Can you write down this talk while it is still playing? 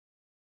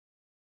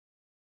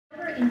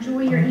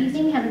Enjoy your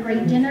evening, have a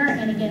great dinner,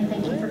 and again,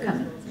 thank you for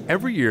coming.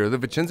 Every year, the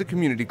Vicenza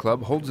Community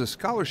Club holds a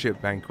scholarship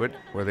banquet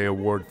where they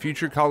award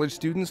future college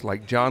students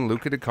like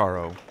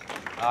JonLuca.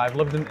 I've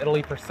lived in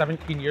Italy for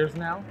 17 years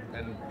now,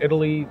 and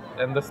Italy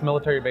and this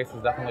military base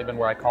has definitely been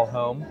where I call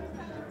home,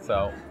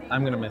 so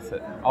I'm going to miss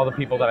it. All the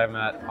people that I've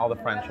met, all the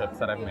friendships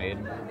that I've made,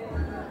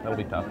 it'll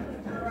be tough.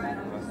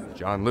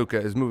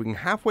 JonLuca is moving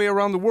halfway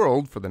around the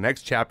world for the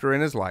next chapter in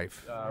his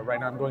life.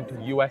 Right now I'm going to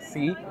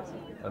USC,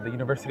 the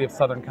University of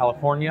Southern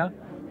California,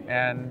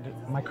 and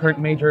my current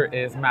major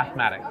is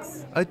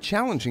mathematics. A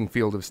challenging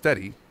field of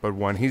study, but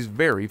one he's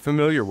very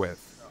familiar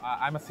with.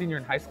 I'm a senior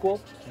in high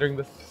school. During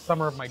the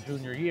summer of my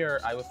junior year,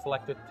 I was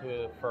selected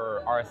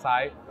for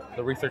RSI,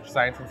 the Research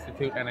Science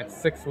Institute, and it's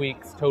 6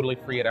 weeks totally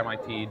free at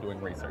MIT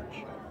doing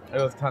research.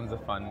 It was tons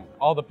of fun.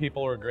 All the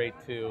people were great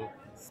too.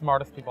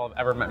 Smartest people I've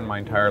ever met in my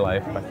entire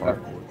life by far.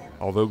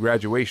 Although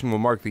graduation will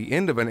mark the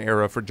end of an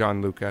era for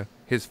JonLuca,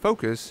 his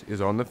focus is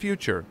on the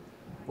future.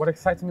 What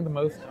excites me the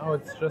most? Oh,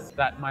 it's just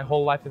that my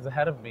whole life is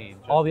ahead of me.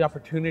 All the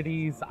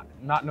opportunities,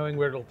 not knowing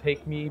where it'll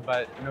take me,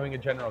 but knowing a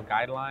general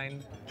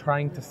guideline,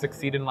 trying to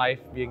succeed in life,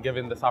 being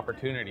given this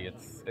opportunity.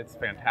 It's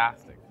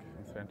fantastic.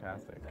 It's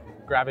fantastic.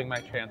 Grabbing my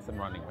chance and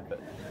running with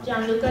it.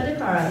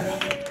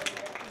 JonLuca.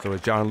 So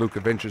as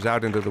JonLuca ventures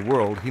out into the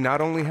world, he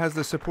not only has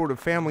the support of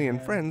family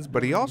and friends,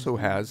 but he also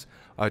has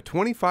a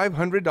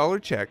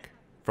 $2,500 check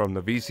from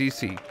the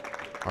VCC.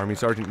 Army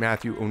Sergeant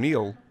Matthew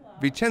O'Neill,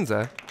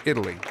 Vicenza,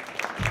 Italy.